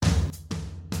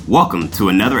Welcome to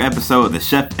another episode of the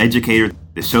Chef Educator,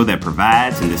 the show that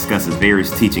provides and discusses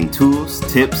various teaching tools,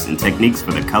 tips, and techniques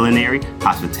for the culinary,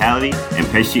 hospitality, and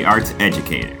pastry arts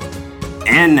educator.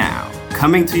 And now,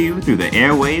 coming to you through the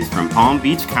airways from Palm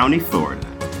Beach County, Florida,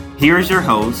 here is your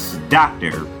host,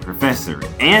 Doctor, Professor,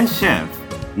 and Chef,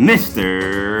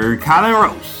 Mr. Colin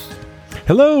Roche.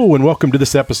 Hello, and welcome to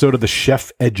this episode of the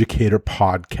Chef Educator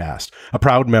Podcast, a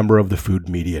proud member of the Food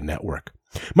Media Network.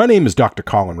 My name is Dr.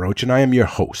 Colin Roche, and I am your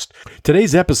host.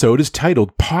 Today's episode is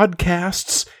titled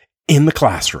Podcasts in the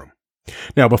Classroom.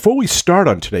 Now, before we start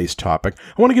on today's topic,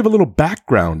 I want to give a little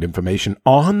background information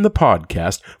on the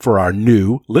podcast for our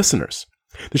new listeners.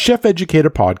 The Chef Educator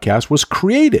Podcast was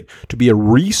created to be a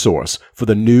resource for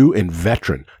the new and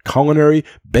veteran culinary,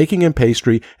 baking and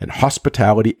pastry, and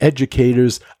hospitality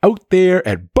educators out there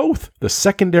at both the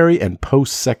secondary and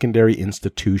post-secondary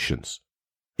institutions.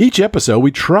 Each episode,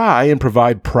 we try and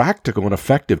provide practical and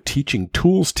effective teaching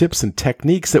tools, tips, and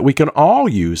techniques that we can all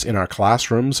use in our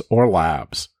classrooms or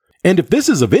labs. And if this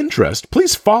is of interest,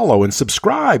 please follow and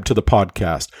subscribe to the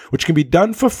podcast, which can be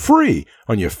done for free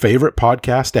on your favorite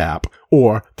podcast app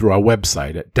or through our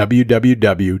website at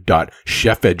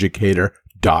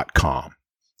www.chefeducator.com.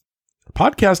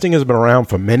 Podcasting has been around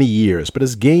for many years, but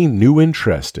has gained new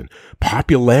interest and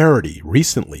popularity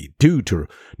recently due to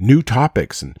new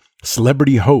topics and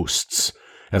celebrity hosts,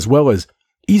 as well as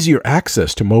easier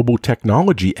access to mobile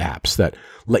technology apps that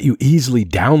let you easily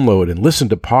download and listen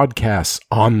to podcasts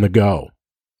on the go.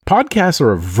 Podcasts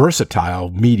are a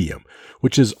versatile medium,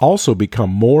 which has also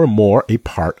become more and more a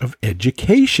part of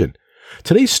education.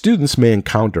 Today's students may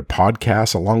encounter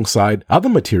podcasts alongside other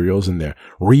materials in their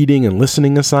reading and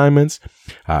listening assignments.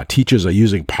 Teachers are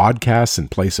using podcasts in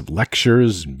place of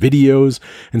lectures and videos,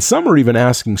 and some are even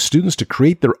asking students to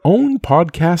create their own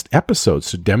podcast episodes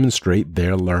to demonstrate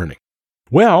their learning.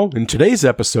 Well, in today's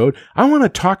episode, I want to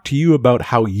talk to you about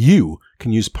how you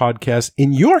can use podcasts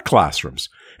in your classrooms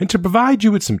and to provide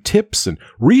you with some tips and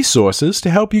resources to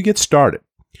help you get started.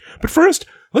 But first,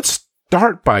 let's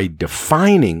start by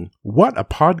defining what a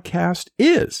podcast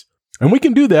is. And we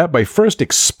can do that by first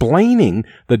explaining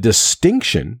the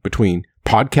distinction between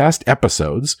podcast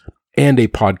episodes and a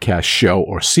podcast show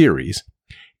or series,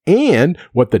 and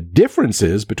what the difference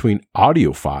is between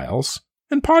audio files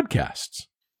and podcasts.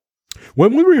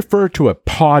 When we refer to a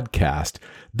podcast,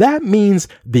 that means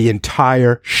the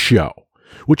entire show,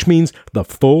 which means the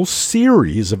full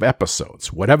series of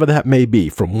episodes, whatever that may be,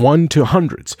 from 1 to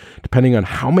hundreds, depending on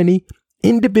how many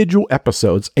individual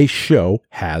episodes a show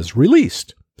has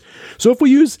released. So if we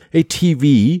use a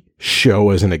TV show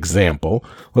as an example,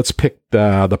 let's pick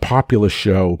the popular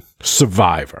show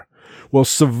Survivor. Well,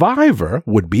 Survivor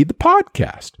would be the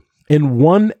podcast. In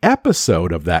one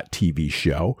episode of that TV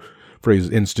show, for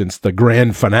instance, the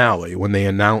grand finale, when they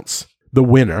announce the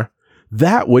winner,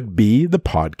 that would be the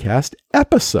podcast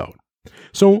episode.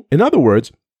 So, in other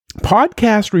words,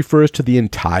 podcast refers to the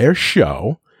entire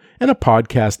show, and a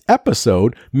podcast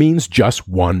episode means just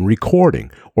one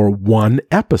recording or one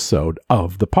episode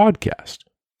of the podcast.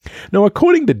 Now,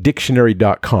 according to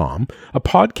dictionary.com, a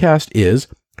podcast is,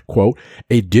 quote,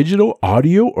 a digital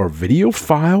audio or video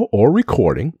file or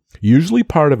recording, usually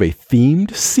part of a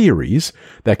themed series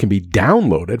that can be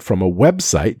downloaded from a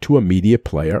website to a media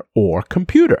player or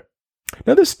computer.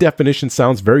 Now, this definition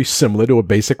sounds very similar to a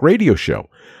basic radio show.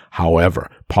 However,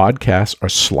 podcasts are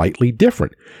slightly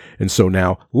different. And so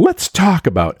now let's talk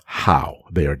about how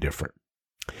they are different.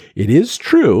 It is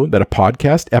true that a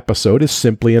podcast episode is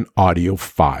simply an audio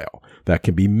file that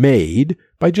can be made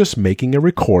by just making a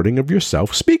recording of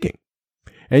yourself speaking.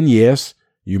 And yes,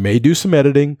 you may do some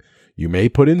editing, you may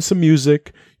put in some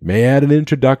music, you may add an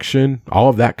introduction, all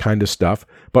of that kind of stuff.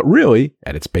 But really,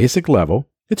 at its basic level,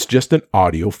 it's just an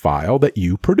audio file that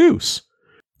you produce.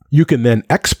 You can then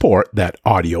export that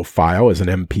audio file as an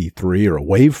MP3 or a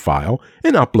WAV file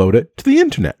and upload it to the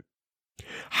internet.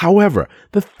 However,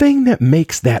 the thing that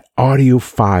makes that audio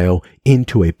file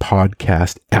into a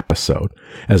podcast episode,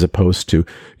 as opposed to,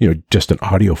 just an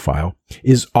audio file,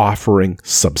 is offering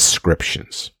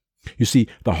subscriptions. You see,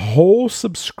 the whole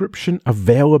subscription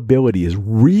availability is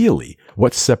really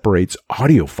what separates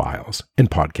audio files and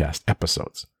podcast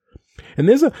episodes. And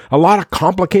there's a lot of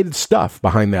complicated stuff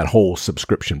behind that whole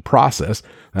subscription process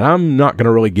that I'm not going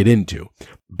to really get into.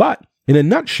 But in a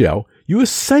nutshell, you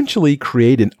essentially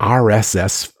create an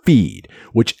RSS feed,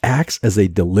 which acts as a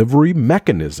delivery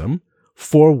mechanism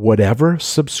for whatever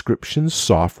subscription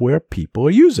software people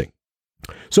are using.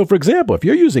 So, for example, if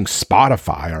you're using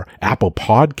Spotify or Apple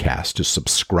Podcasts to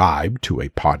subscribe to a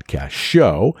podcast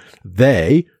show,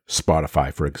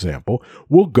 Spotify, for example,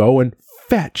 will go and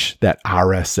fetch that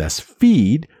RSS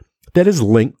feed that is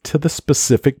linked to the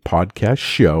specific podcast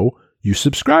show you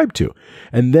subscribe to.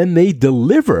 And then they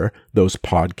deliver those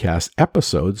podcast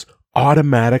episodes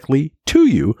automatically to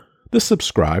you, the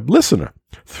subscribed listener,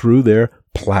 through their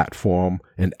platform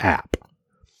and app.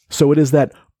 So it is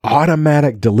that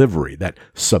automatic delivery, that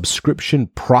subscription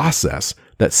process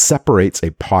that separates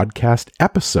a podcast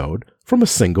episode from a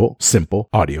single, simple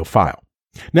audio file.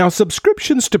 Now,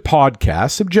 subscriptions to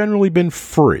podcasts have generally been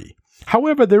free.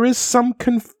 However, there is some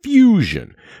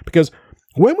confusion because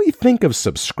when we think of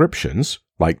subscriptions,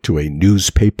 like to a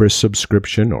newspaper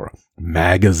subscription or a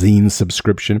magazine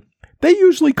subscription, they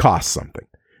usually cost something.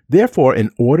 Therefore,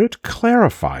 in order to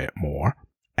clarify it more,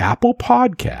 Apple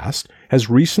Podcast has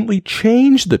recently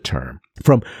changed the term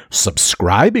from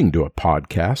subscribing to a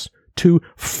podcast to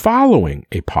following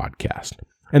a podcast.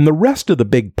 And the rest of the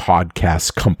big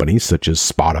podcast companies, such as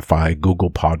Spotify,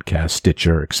 Google Podcasts,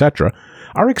 Stitcher, etc.,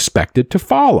 are expected to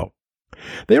follow.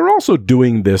 They are also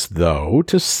doing this, though,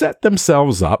 to set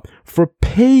themselves up for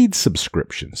paid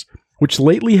subscriptions, which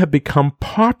lately have become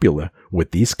popular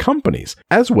with these companies,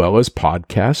 as well as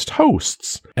podcast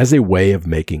hosts, as a way of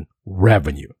making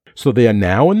revenue. So they are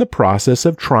now in the process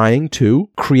of trying to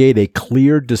create a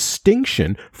clear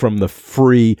distinction from the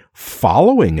free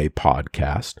following a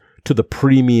podcast to the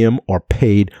premium or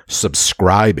paid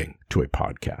subscribing to a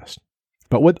podcast.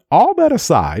 But with all that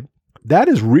aside, that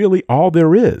is really all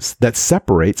there is that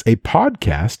separates a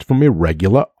podcast from a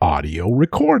regular audio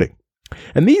recording.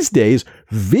 And these days,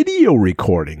 video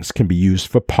recordings can be used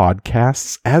for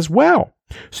podcasts as well.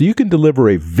 So you can deliver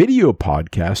a video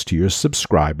podcast to your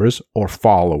subscribers or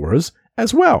followers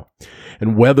as well.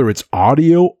 And whether it's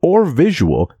audio or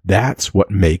visual, that's what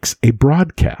makes a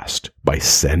broadcast, by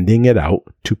sending it out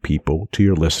to people, to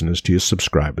your listeners, to your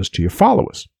subscribers, to your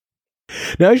followers.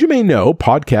 Now, as you may know,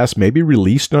 podcasts may be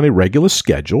released on a regular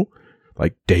schedule,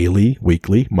 like daily,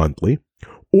 weekly, monthly,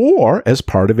 or as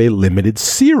part of a limited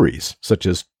series, such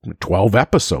as 12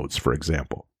 episodes, for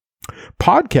example.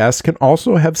 Podcasts can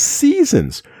also have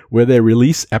seasons where they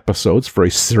release episodes for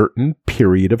a certain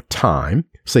period of time,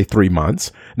 say 3 months,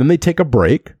 and then they take a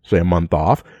break, say a month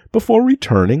off, before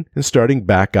returning and starting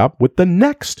back up with the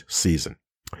next season.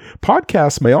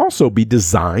 Podcasts may also be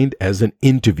designed as an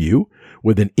interview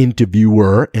with an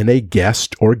interviewer and a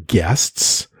guest or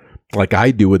guests, like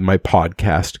I do with my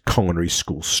podcast, Culinary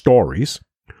School Stories.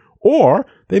 Or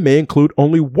they may include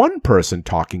only one person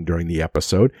talking during the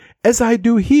episode, as I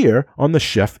do here on the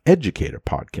Chef Educator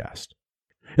podcast.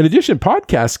 In addition,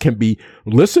 podcasts can be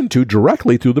listened to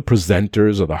directly through the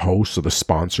presenters or the hosts or the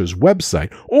sponsor's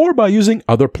website, or by using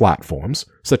other platforms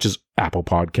such as Apple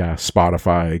Podcasts,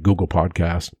 Spotify, Google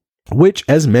Podcasts, which,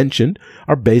 as mentioned,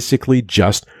 are basically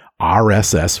just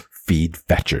RSS feed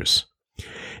fetchers.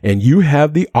 And you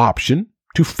have the option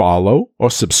to follow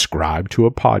or subscribe to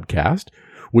a podcast,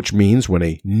 which means when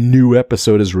a new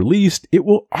episode is released, it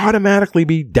will automatically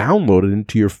be downloaded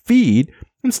into your feed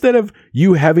instead of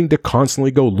you having to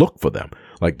constantly go look for them.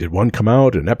 Like, did one come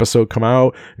out, an episode come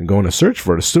out, and go on a search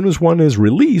for it? As soon as one is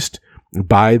released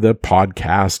by the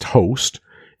podcast host,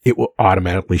 it will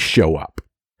automatically show up.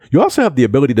 You also have the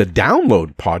ability to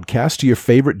download podcasts to your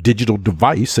favorite digital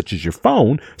device, such as your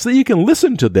phone, so that you can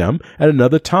listen to them at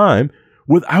another time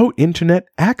without internet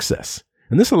access.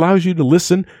 And this allows you to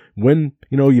listen when,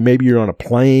 maybe you're on a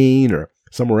plane or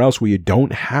somewhere else where you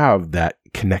don't have that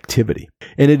connectivity.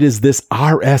 And it is this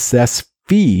RSS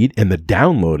feed and the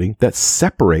downloading that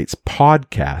separates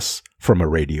podcasts from a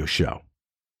radio show.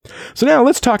 So now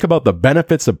let's talk about the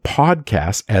benefits of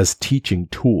podcasts as teaching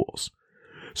tools.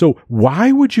 So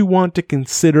why would you want to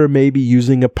consider maybe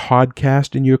using a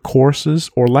podcast in your courses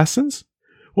or lessons?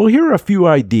 Well, here are a few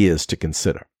ideas to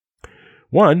consider.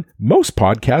 1, most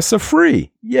podcasts are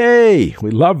free. Yay!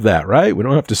 We love that, right? We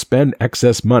don't have to spend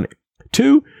excess money.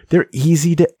 2, they're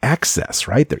easy to access,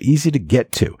 right? They're easy to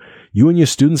get to. You and your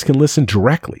students can listen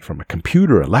directly from a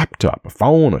computer, a laptop, a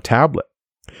phone, a tablet.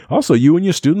 Also, you and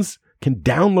your students can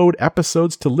download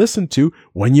episodes to listen to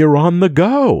when you're on the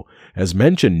go. As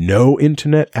mentioned, no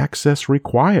internet access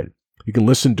required. You can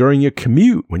listen during your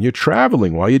commute, when you're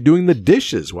traveling, while you're doing the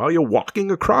dishes, while you're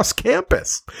walking across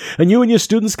campus. And you and your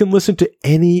students can listen to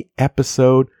any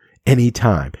episode,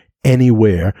 anytime,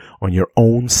 anywhere on your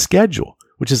own schedule,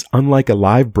 which is unlike a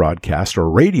live broadcast or a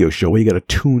radio show where you got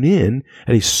to tune in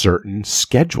at a certain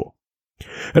schedule.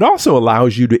 It also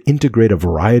allows you to integrate a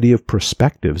variety of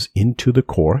perspectives into the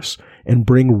course and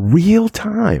bring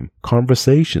real-time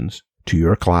conversations to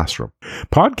your classroom.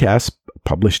 Podcasts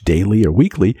published daily or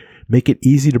weekly make it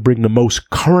easy to bring the most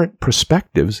current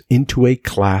perspectives into a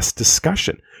class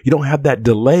discussion. You don't have that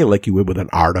delay like you would with an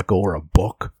article or a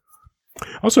book.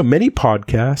 Also, many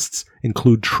podcasts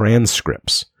include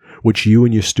transcripts, which you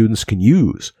and your students can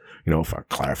use, for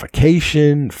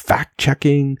clarification,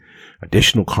 fact-checking,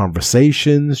 additional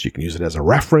conversations. You can use it as a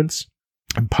reference.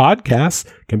 And podcasts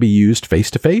can be used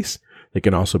face-to-face. They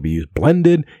can also be used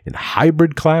blended in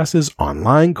hybrid classes,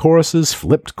 online courses,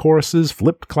 flipped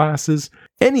classes.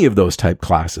 Any of those type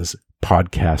classes,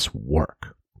 podcasts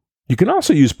work. You can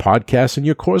also use podcasts in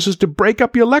your courses to break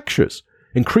up your lectures,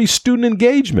 increase student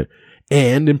engagement,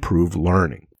 and improve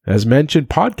learning. As mentioned,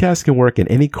 podcasts can work in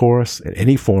any course, in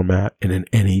any format, and in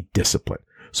any discipline.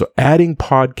 So adding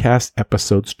podcast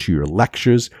episodes to your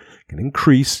lectures can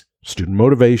increase student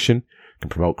motivation, can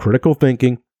promote critical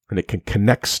thinking, and it can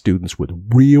connect students with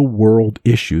real-world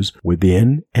issues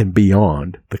within and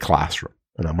beyond the classroom.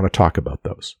 And I'm going to talk about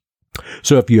those.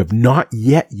 So if you have not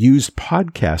yet used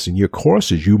podcasts in your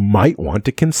courses, you might want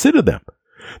to consider them.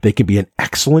 They can be an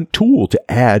excellent tool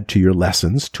to add to your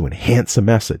lessons, to enhance a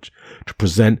message, to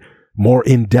present more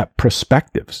in-depth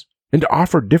perspectives, and to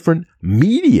offer different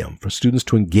medium for students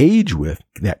to engage with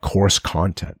that course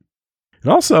content.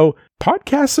 And also,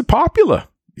 podcasts are popular.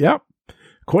 Yep.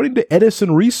 According to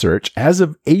Edison Research, as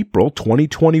of April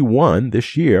 2021,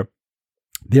 this year,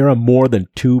 there are more than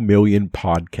 2 million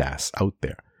podcasts out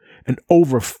there and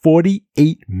over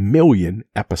 48 million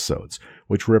episodes,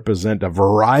 which represent a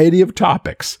variety of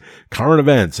topics: current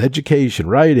events, education,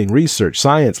 writing, research,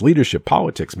 science, leadership,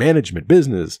 politics, management,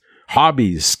 business,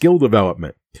 hobbies, skill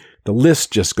development. The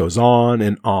list just goes on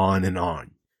and on and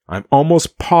on. I'm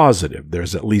almost positive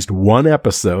there's at least one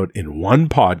episode in one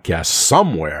podcast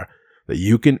somewhere that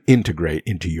you can integrate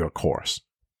into your course.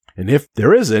 And if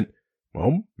there isn't,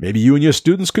 well, maybe you and your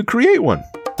students could create one.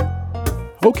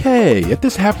 Okay, at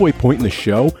this halfway point in the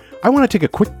show, I want to take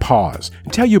a quick pause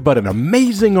and tell you about an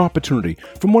amazing opportunity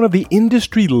from one of the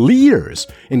industry leaders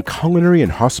in culinary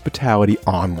and hospitality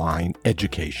online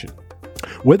education.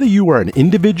 Whether you are an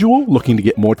individual looking to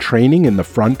get more training in the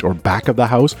front or back of the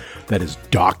house that is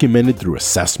documented through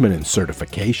assessment and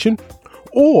certification,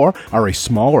 or are a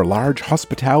small or large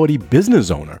hospitality business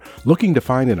owner looking to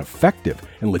find an effective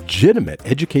and legitimate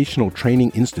educational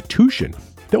training institution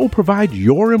that will provide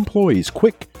your employees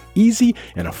quick, easy,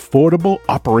 and affordable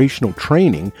operational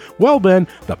training, well then,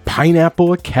 the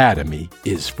Pineapple Academy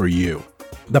is for you.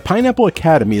 The Pineapple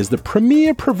Academy is the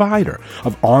premier provider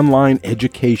of online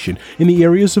education in the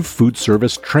areas of food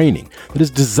service training that is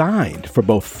designed for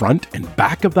both front and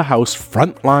back of the house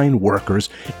frontline workers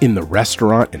in the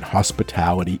restaurant and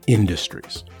hospitality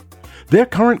industries. Their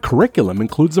current curriculum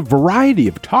includes a variety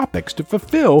of topics to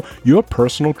fulfill your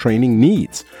personal training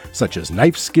needs, such as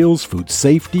knife skills, food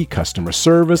safety, customer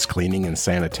service, cleaning and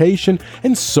sanitation,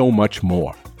 and so much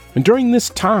more. And during this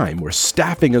time where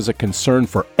staffing is a concern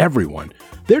for everyone,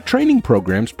 their training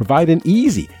programs provide an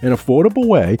easy and affordable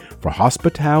way for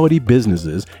hospitality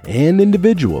businesses and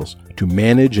individuals to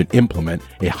manage and implement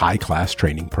a high-class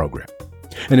training program.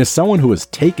 And as someone who has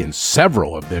taken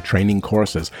several of their training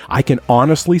courses, I can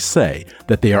honestly say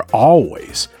that they are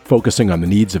always focusing on the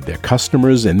needs of their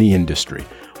customers and the industry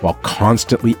while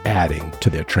constantly adding to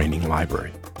their training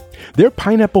library. Their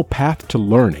Pineapple Path to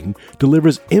Learning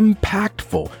delivers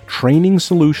impactful training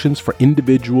solutions for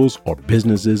individuals or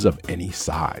businesses of any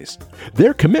size.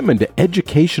 Their commitment to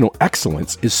educational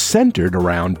excellence is centered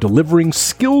around delivering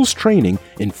skills training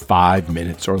in 5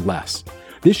 minutes or less.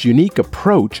 This unique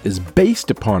approach is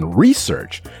based upon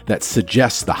research that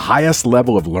suggests the highest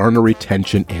level of learner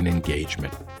retention and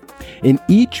engagement. In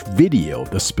each video,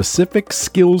 the specific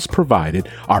skills provided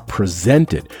are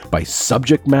presented by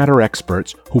subject matter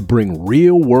experts who bring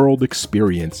real-world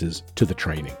experiences to the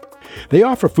training. They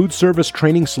offer food service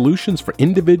training solutions for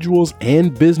individuals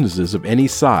and businesses of any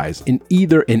size in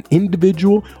either an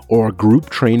individual or a group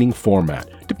training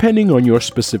format, depending on your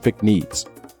specific needs.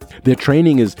 Their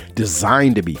training is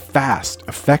designed to be fast,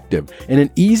 effective, and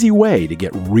an easy way to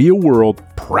get real-world,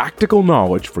 practical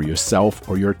knowledge for yourself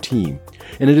or your team.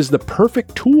 And it is the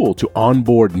perfect tool to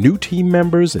onboard new team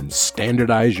members and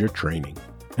standardize your training.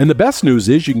 And the best news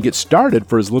is you can get started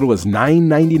for as little as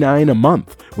 $9.99 a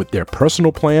month with their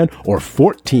personal plan or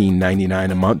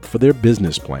 $14.99 a month for their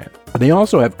business plan. They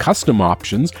also have custom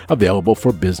options available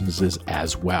for businesses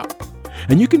as well.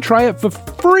 And you can try it for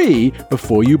free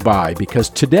before you buy, because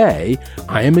today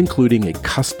I am including a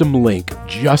custom link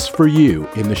just for you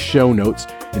in the show notes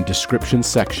and description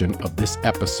section of this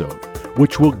episode,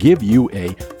 which will give you a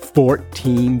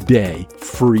 14-day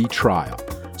free trial.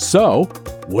 So,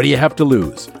 what do you have to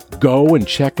lose? Go and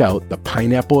check out the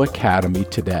Pineapple Academy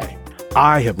today.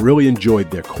 I have really enjoyed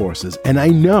their courses, and I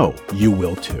know you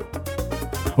will too.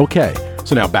 Okay,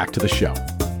 so now back to the show.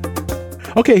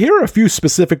 Okay, here are a few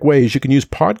specific ways you can use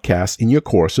podcasts in your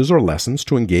courses or lessons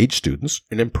to engage students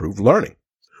and improve learning.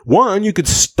 One, you could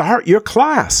start your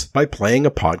class by playing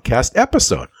a podcast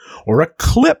episode or a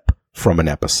clip from an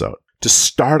episode to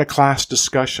start a class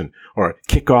discussion or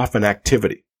kick off an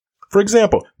activity. For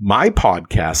example, my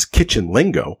podcast, Kitchen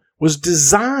Lingo, was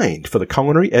designed for the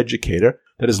culinary educator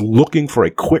that is looking for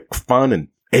a quick, fun, and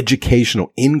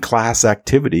educational in-class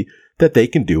activity that they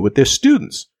can do with their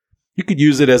students. You could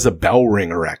use it as a bell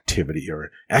ringer activity or an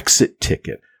exit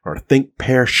ticket or a think,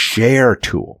 pair, share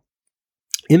tool.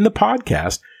 In the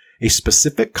podcast, a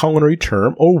specific culinary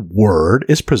term or word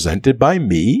is presented by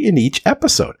me in each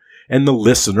episode, and the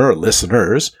listener or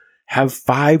listeners have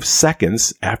 5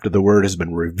 seconds after the word has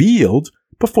been revealed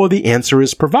before the answer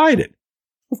is provided.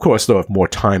 Of course, though, if more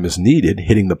time is needed,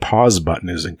 hitting the pause button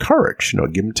is encouraged.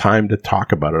 Give them time to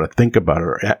talk about it or think about it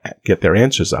or get their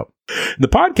answers out. The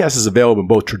podcast is available in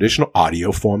both traditional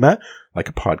audio format, like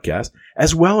a podcast,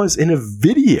 as well as in a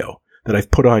video that I've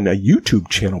put on a YouTube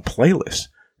channel playlist.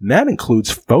 And that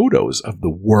includes photos of the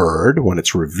word when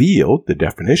it's revealed, the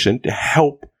definition, to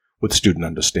help with student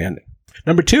understanding.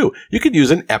 Number 2, you could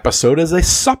use an episode as a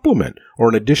supplement or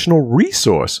an additional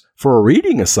resource for a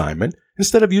reading assignment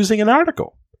instead of using an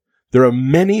article. There are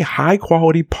many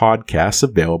high-quality podcasts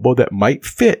available that might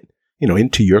fit,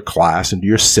 into your class, into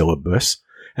your syllabus,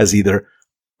 as either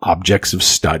objects of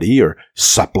study or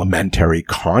supplementary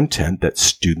content that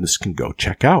students can go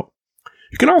check out.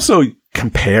 You can also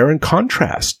compare and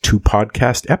contrast 2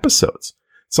 podcast episodes.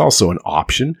 It's also an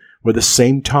option where the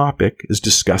same topic is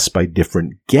discussed by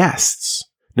different guests.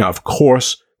 Now, of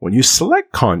course, when you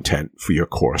select content for your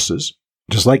courses,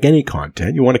 just like any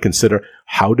content, you want to consider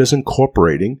how does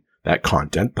incorporating that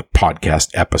content, the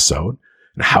podcast episode,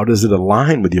 and how does it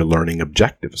align with your learning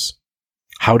objectives?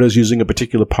 How does using a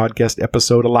particular podcast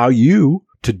episode allow you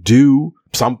to do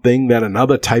something that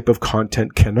another type of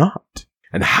content cannot?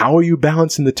 And how are you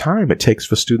balancing the time it takes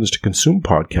for students to consume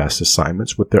podcast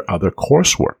assignments with their other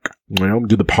coursework?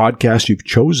 Do the podcasts you've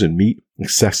chosen meet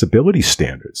accessibility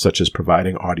standards, such as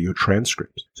providing audio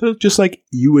transcripts? So just like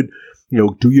you would,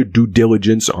 do your due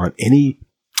diligence on any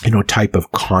type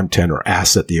of content or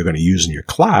asset that you're going to use in your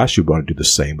class, you want to do the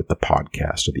same with the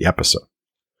podcast or the episode.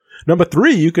 Number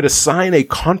 3, you could assign a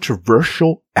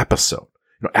controversial episode.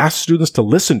 Ask students to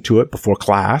listen to it before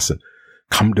class and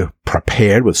come to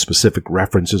prepared with specific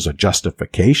references or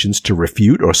justifications to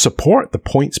refute or support the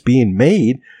points being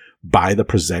made by the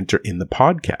presenter in the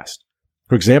podcast.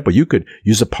 For example, you could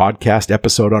use a podcast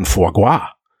episode on foie gras.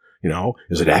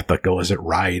 Is it ethical? Is it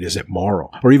right? Is it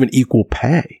moral? Or even equal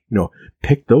pay?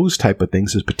 Pick those type of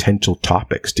things as potential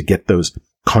topics to get those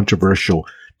controversial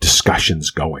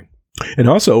discussions going. And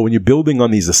also, when you're building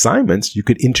on these assignments, you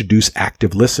could introduce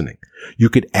active listening. You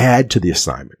could add to the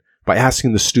assignment by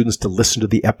asking the students to listen to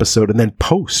the episode and then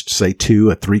post, say, 2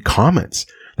 or 3 comments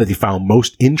that they found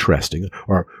most interesting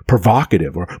or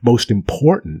provocative or most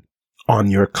important on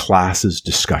your class's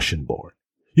discussion board.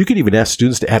 You can even ask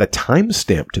students to add a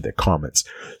timestamp to their comments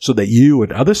so that you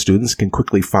and other students can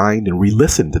quickly find and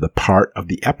re-listen to the part of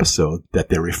the episode that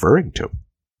they're referring to.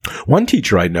 One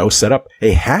teacher I know set up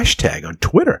a hashtag on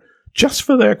Twitter just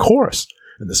for their course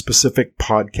and the specific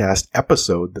podcast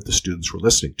episode that the students were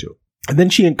listening to. And then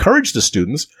she encouraged the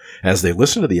students, as they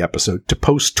listened to the episode, to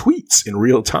post tweets in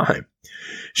real time.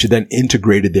 She then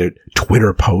integrated their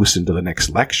Twitter posts into the next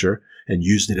lecture and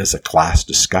used it as a class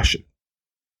discussion.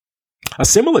 A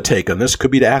similar take on this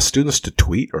could be to ask students to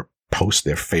tweet or post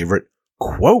their favorite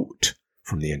quote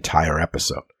from the entire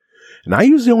episode. And I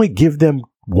usually only give them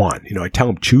one. I tell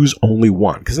them choose only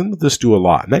one, because then they'll just do a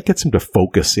lot. And that gets them to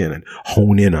focus in and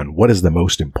hone in on what is the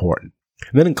most important.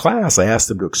 And then in class, I ask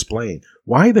them to explain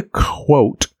why the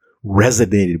quote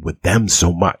resonated with them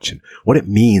so much and what it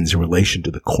means in relation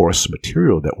to the course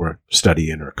material that we're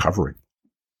studying or covering.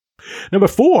 Number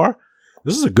 4,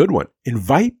 this is a good one.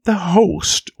 Invite the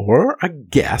host or a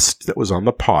guest that was on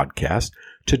the podcast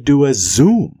to do a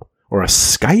Zoom or a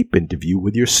Skype interview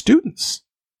with your students.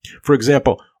 For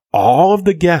example, all of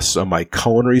the guests on my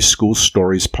Culinary School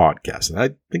Stories podcast, and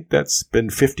I think that's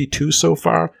been 52 so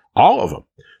far, all of them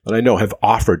that I know have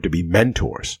offered to be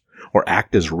mentors or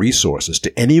act as resources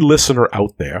to any listener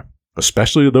out there,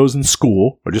 especially those in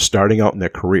school or just starting out in their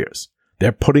careers.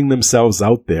 They're putting themselves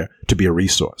out there to be a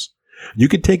resource. You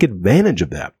can take advantage of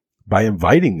that by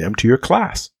inviting them to your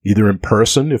class, either in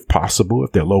person, if possible,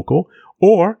 if they're local,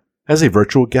 or as a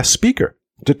virtual guest speaker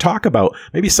to talk about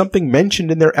maybe something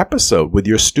mentioned in their episode with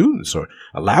your students or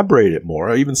elaborate it more,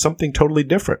 or even something totally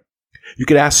different. You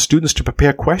could ask students to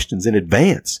prepare questions in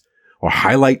advance or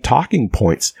highlight talking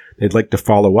points they'd like to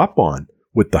follow up on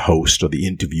with the host or the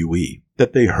interviewee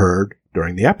that they heard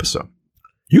during the episode.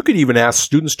 You could even ask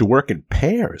students to work in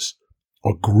pairs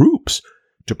or groups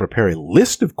to prepare a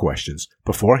list of questions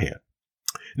beforehand.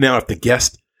 Now, if the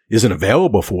guest isn't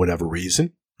available for whatever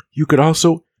reason, you could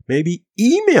also maybe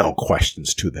email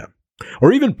questions to them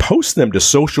or even post them to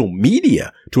social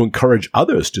media to encourage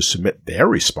others to submit their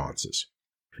responses.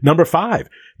 Number 5,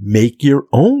 make your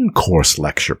own course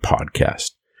lecture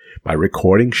podcast by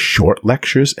recording short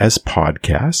lectures as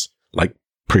podcasts, like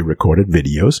pre-recorded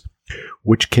videos,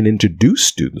 which can introduce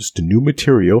students to new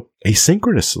material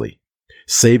asynchronously,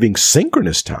 saving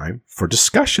synchronous time for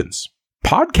discussions.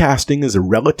 Podcasting is a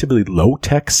relatively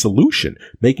low-tech solution,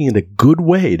 making it a good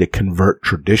way to convert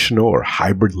traditional or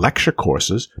hybrid lecture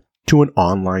courses to an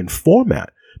online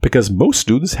format, because most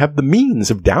students have the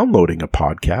means of downloading a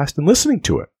podcast and listening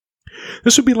to it.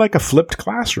 This would be like a flipped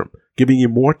classroom, giving you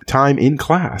more time in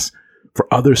class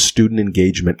for other student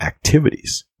engagement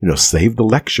activities. Save the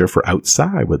lecture for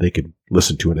outside where they could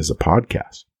listen to it as a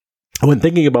podcast. When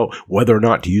thinking about whether or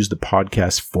not to use the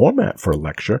podcast format for a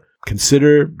lecture,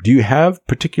 consider, do you have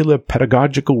particular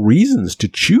pedagogical reasons to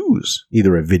choose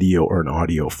either a video or an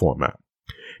audio format?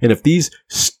 And if these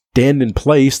stand in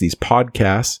place, these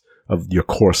podcasts of your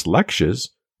course lectures,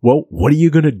 well, what are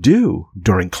you going to do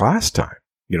during class time?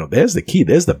 There's the key.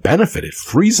 There's the benefit. It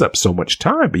frees up so much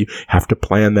time, but you have to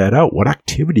plan that out. What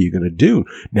activity are you going to do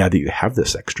now that you have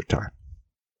this extra time?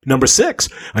 Number 6,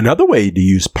 another way to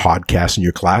use podcasts in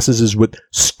your classes is with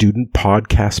student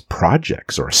podcast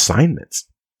projects or assignments.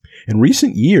 In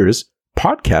recent years,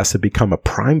 podcasts have become a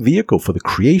prime vehicle for the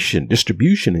creation,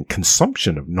 distribution, and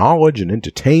consumption of knowledge and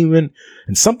entertainment,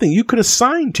 and something you could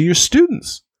assign to your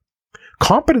students.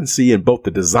 Competency in both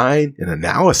the design and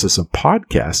analysis of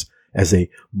podcasts as a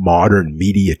modern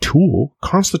media tool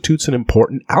constitutes an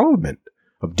important element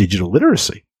of digital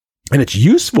literacy. And it's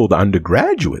useful to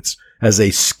undergraduates as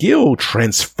a skill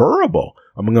transferable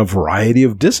among a variety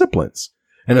of disciplines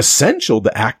and essential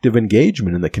to active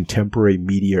engagement in the contemporary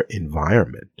media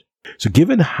environment. So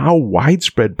given how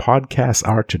widespread podcasts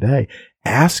are today,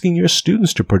 asking your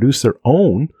students to produce their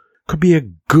own could be a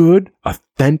good,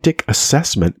 authentic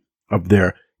assessment of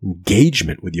their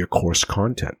engagement with your course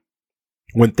content.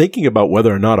 When thinking about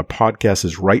whether or not a podcast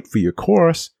is right for your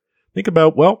course, think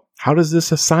about, how does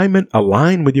this assignment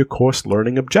align with your course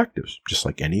learning objectives, just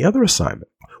like any other assignment?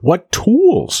 What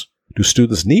tools do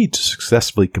students need to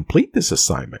successfully complete this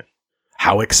assignment?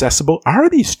 How accessible are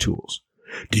these tools?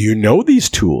 Do you know these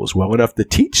tools well enough to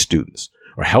teach students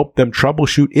or help them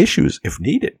troubleshoot issues if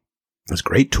needed? There's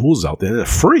great tools out there that are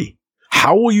free.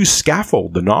 How will you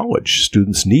scaffold the knowledge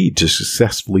students need to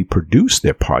successfully produce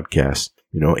their podcasts,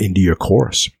 into your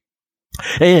course?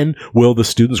 And will the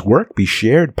students' work be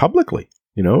shared publicly,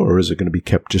 or is it going to be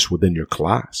kept just within your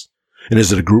class? And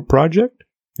is it a group project?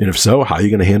 And if so, how are you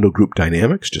going to handle group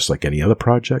dynamics, just like any other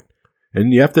project?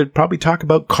 And you have to probably talk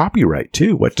about copyright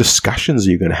too. What discussions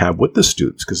are you going to have with the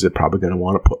students? Because they're probably going to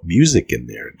want to put music in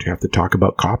there to have to talk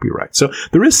about copyright. So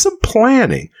there is some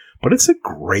planning, but it's a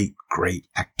great, great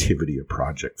activity or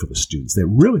project for the students. They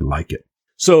really like it.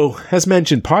 So, as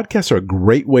mentioned, podcasts are a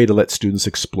great way to let students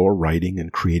explore writing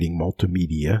and creating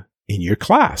multimedia in your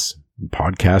class. And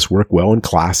podcasts work well in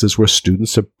classes where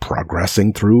students are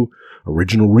progressing through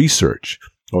original research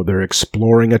or they're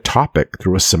exploring a topic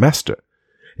through a semester.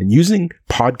 And using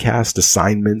podcast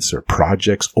assignments or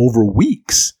projects over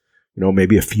weeks,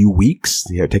 maybe a few weeks,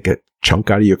 take a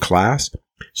chunk out of your class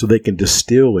so they can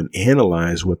distill and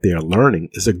analyze what they are learning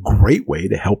is a great way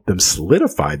to help them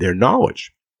solidify their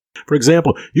knowledge. For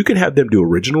example, you can have them do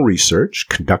original research,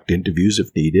 conduct interviews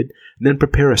if needed, and then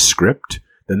prepare a script.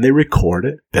 Then they record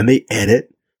it. Then they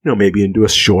edit, maybe into a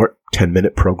short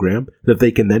 10-minute program that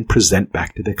they can then present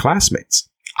back to their classmates.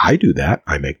 I do that.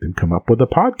 I make them come up with a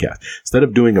podcast. Instead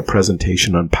of doing a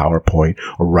presentation on PowerPoint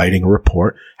or writing a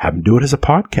report, have them do it as a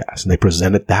podcast, and they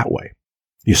present it that way.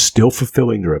 You're still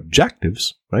fulfilling your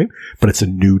objectives, right? But it's a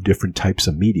new, different types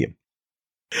of medium.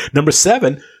 Number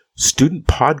 7, student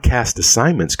podcast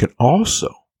assignments can also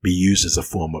be used as a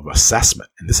form of assessment.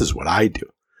 And this is what I do.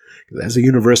 As a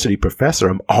university professor,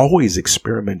 I'm always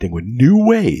experimenting with new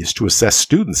ways to assess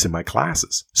students in my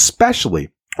classes, especially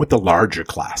with the larger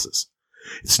classes.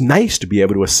 It's nice to be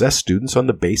able to assess students on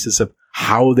the basis of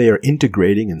how they are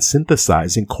integrating and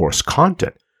synthesizing course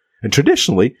content. And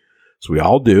traditionally, as we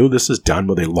all do, this is done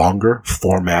with a longer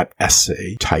format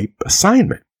essay type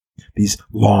assignment. These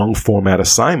long format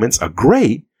assignments are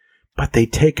great, but they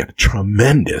take a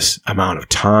tremendous amount of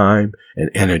time and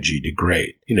energy to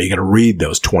grade. You got to read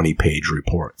those 20-page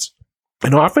reports.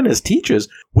 And often as teachers,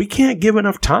 we can't give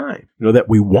enough time, that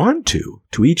we want to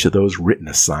each of those written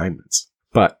assignments.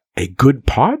 But a good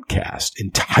podcast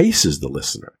entices the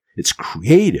listener It's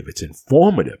creative, it's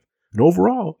informative, and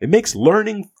overall, it makes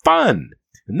learning fun.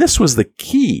 And this was the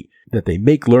key, that they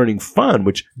make learning fun,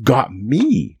 which got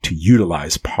me to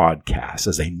utilize podcasts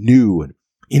as a new and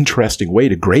interesting way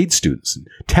to grade students and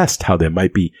test how they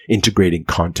might be integrating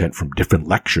content from different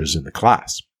lectures in the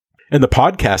class. And the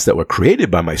podcasts that were created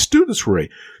by my students were a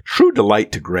true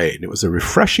delight to grade, and it was a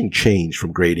refreshing change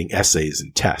from grading essays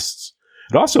and tests.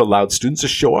 It also allowed students to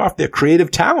show off their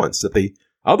creative talents that they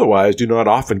otherwise do not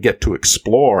often get to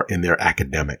explore in their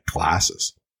academic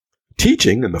classes.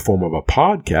 Teaching in the form of a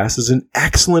podcast is an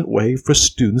excellent way for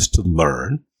students to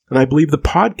learn, and I believe the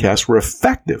podcasts were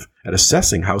effective at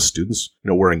assessing how students,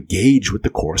 were engaged with the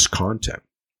course content.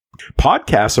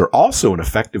 Podcasts are also an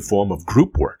effective form of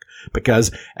group work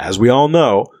because, as we all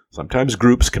know, sometimes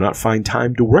groups cannot find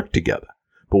time to work together.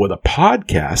 But with a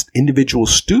podcast, individual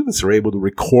students are able to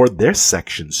record their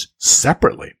sections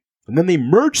separately, and then they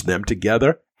merge them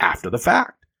together after the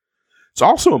fact. It's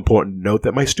also important to note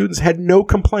that my students had no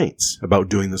complaints about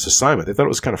doing this assignment. They thought it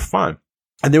was kind of fun.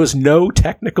 And there was no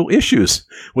technical issues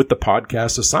with the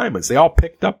podcast assignments. They all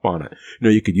picked up on it.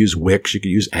 You could use Wix, you could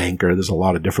use Anchor. There's a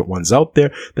lot of different ones out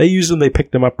there. They used them, they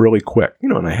picked them up really quick.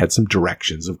 And I had some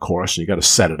directions, of course, and you got to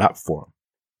set it up for them.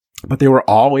 But they were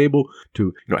all able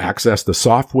to, access the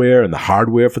software and the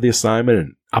hardware for the assignment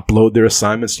and upload their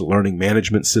assignments to learning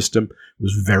management system. It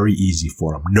was very easy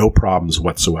for them. No problems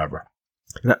whatsoever.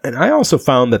 And I also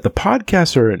found that the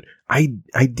podcasts are an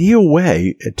ideal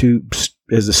way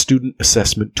as a student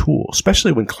assessment tool,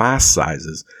 especially when class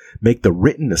sizes make the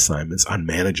written assignments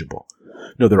unmanageable.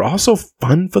 They're also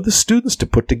fun for the students to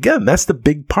put together. That's the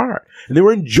big part. And they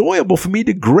were enjoyable for me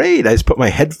to grade. I just put my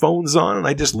headphones on and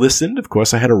I just listened. Of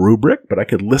course, I had a rubric, but I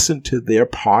could listen to their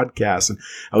podcast. And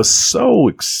I was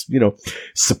so,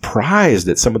 surprised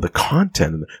at some of the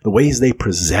content and the ways they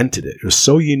presented it. It was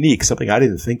so unique, something I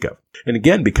didn't think of. And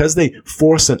again, because they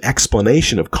force an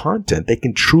explanation of content, they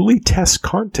can truly test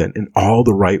content in all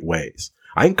the right ways.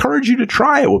 I encourage you to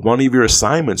try it with one of your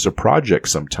assignments or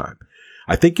projects sometime.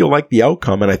 I think you'll like the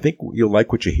outcome, and I think you'll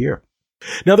like what you hear.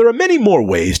 Now, there are many more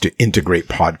ways to integrate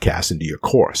podcasts into your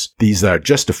course. These are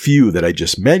just a few that I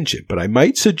just mentioned, but I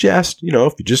might suggest, if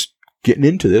you're just getting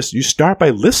into this, you start by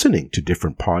listening to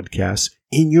different podcasts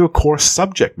in your course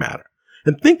subject matter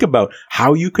and think about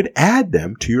how you could add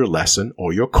them to your lesson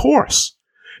or your course.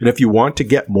 And if you want to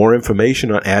get more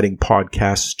information on adding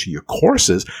podcasts to your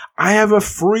courses, I have a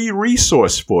free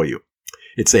resource for you.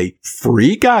 It's a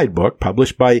free guidebook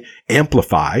published by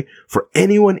Amplify for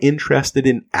anyone interested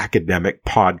in academic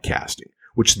podcasting,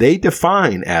 which they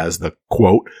define as the,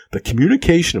 quote, the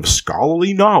communication of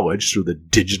scholarly knowledge through the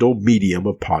digital medium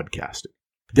of podcasting.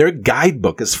 Their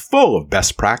guidebook is full of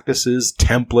best practices,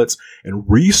 templates, and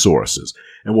resources,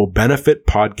 and will benefit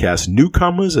podcast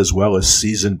newcomers as well as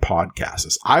seasoned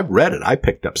podcasters. I've read it. I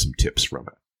picked up some tips from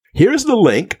it. Here's the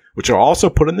link, which I'll also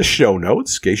put in the show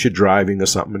notes in case you're driving or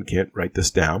something and can't write this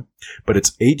down. But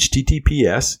it's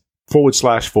https://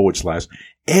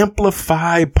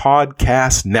 Amplify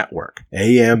Podcast Network,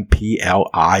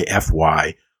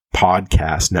 AMPLIFY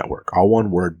Podcast Network, all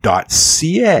one word,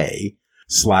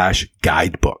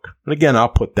 .ca/guidebook. And again, I'll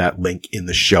put that link in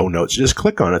the show notes. Just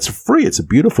click on it. It's free. It's a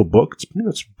beautiful book.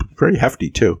 It's very hefty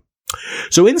too.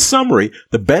 So in summary,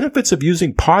 the benefits of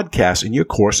using podcasts in your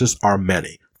courses are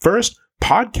many. First,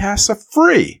 podcasts are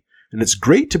free, and it's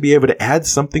great to be able to add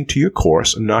something to your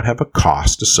course and not have a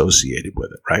cost associated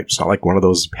with it, right? It's not like one of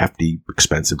those hefty,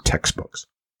 expensive textbooks.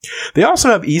 They also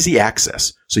have easy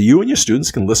access, so you and your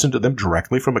students can listen to them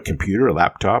directly from a computer, a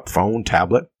laptop, phone,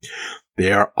 tablet.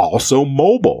 They are also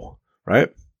mobile,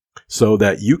 right? So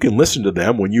that you can listen to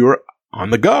them when you're on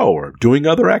the go or doing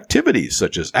other activities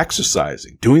such as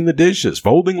exercising, doing the dishes,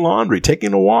 folding laundry,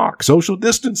 taking a walk, social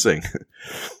distancing.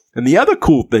 And the other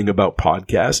cool thing about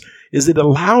podcasts is it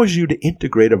allows you to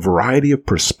integrate a variety of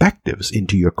perspectives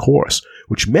into your course,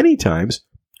 which many times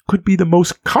could be the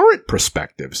most current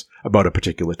perspectives about a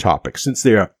particular topic, since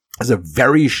there is a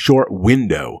very short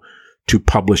window to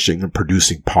publishing and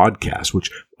producing podcasts, which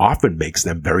often makes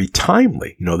them very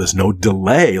timely. There's no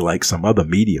delay like some other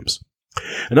mediums.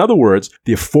 In other words,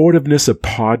 the affordableness of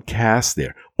podcasts,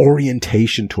 their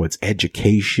orientation towards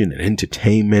education and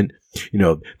entertainment,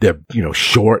 they're,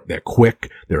 short, they're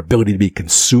quick, their ability to be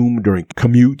consumed during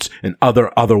commutes and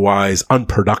otherwise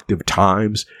unproductive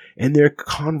times, and their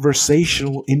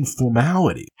conversational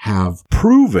informality have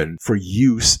proven for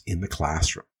use in the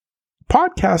classroom.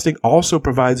 Podcasting also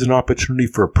provides an opportunity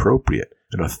for appropriate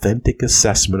and authentic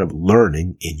assessment of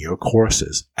learning in your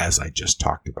courses, as I just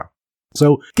talked about.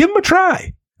 So give them a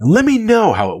try and let me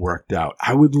know how it worked out.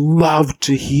 I would love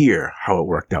to hear how it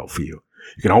worked out for you.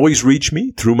 You can always reach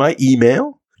me through my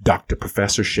email,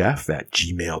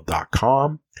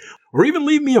 drprofessorchef@gmail.com, or even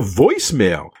leave me a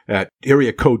voicemail at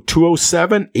area code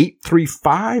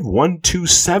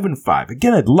 207-835-1275.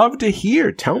 Again, I'd love to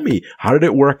hear. Tell me, how did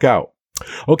it work out?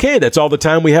 Okay, that's all the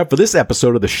time we have for this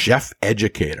episode of The Chef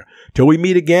Educator. Till we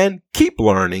meet again, keep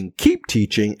learning, keep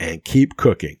teaching, and keep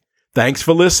cooking. Thanks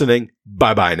for listening.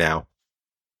 Bye-bye now.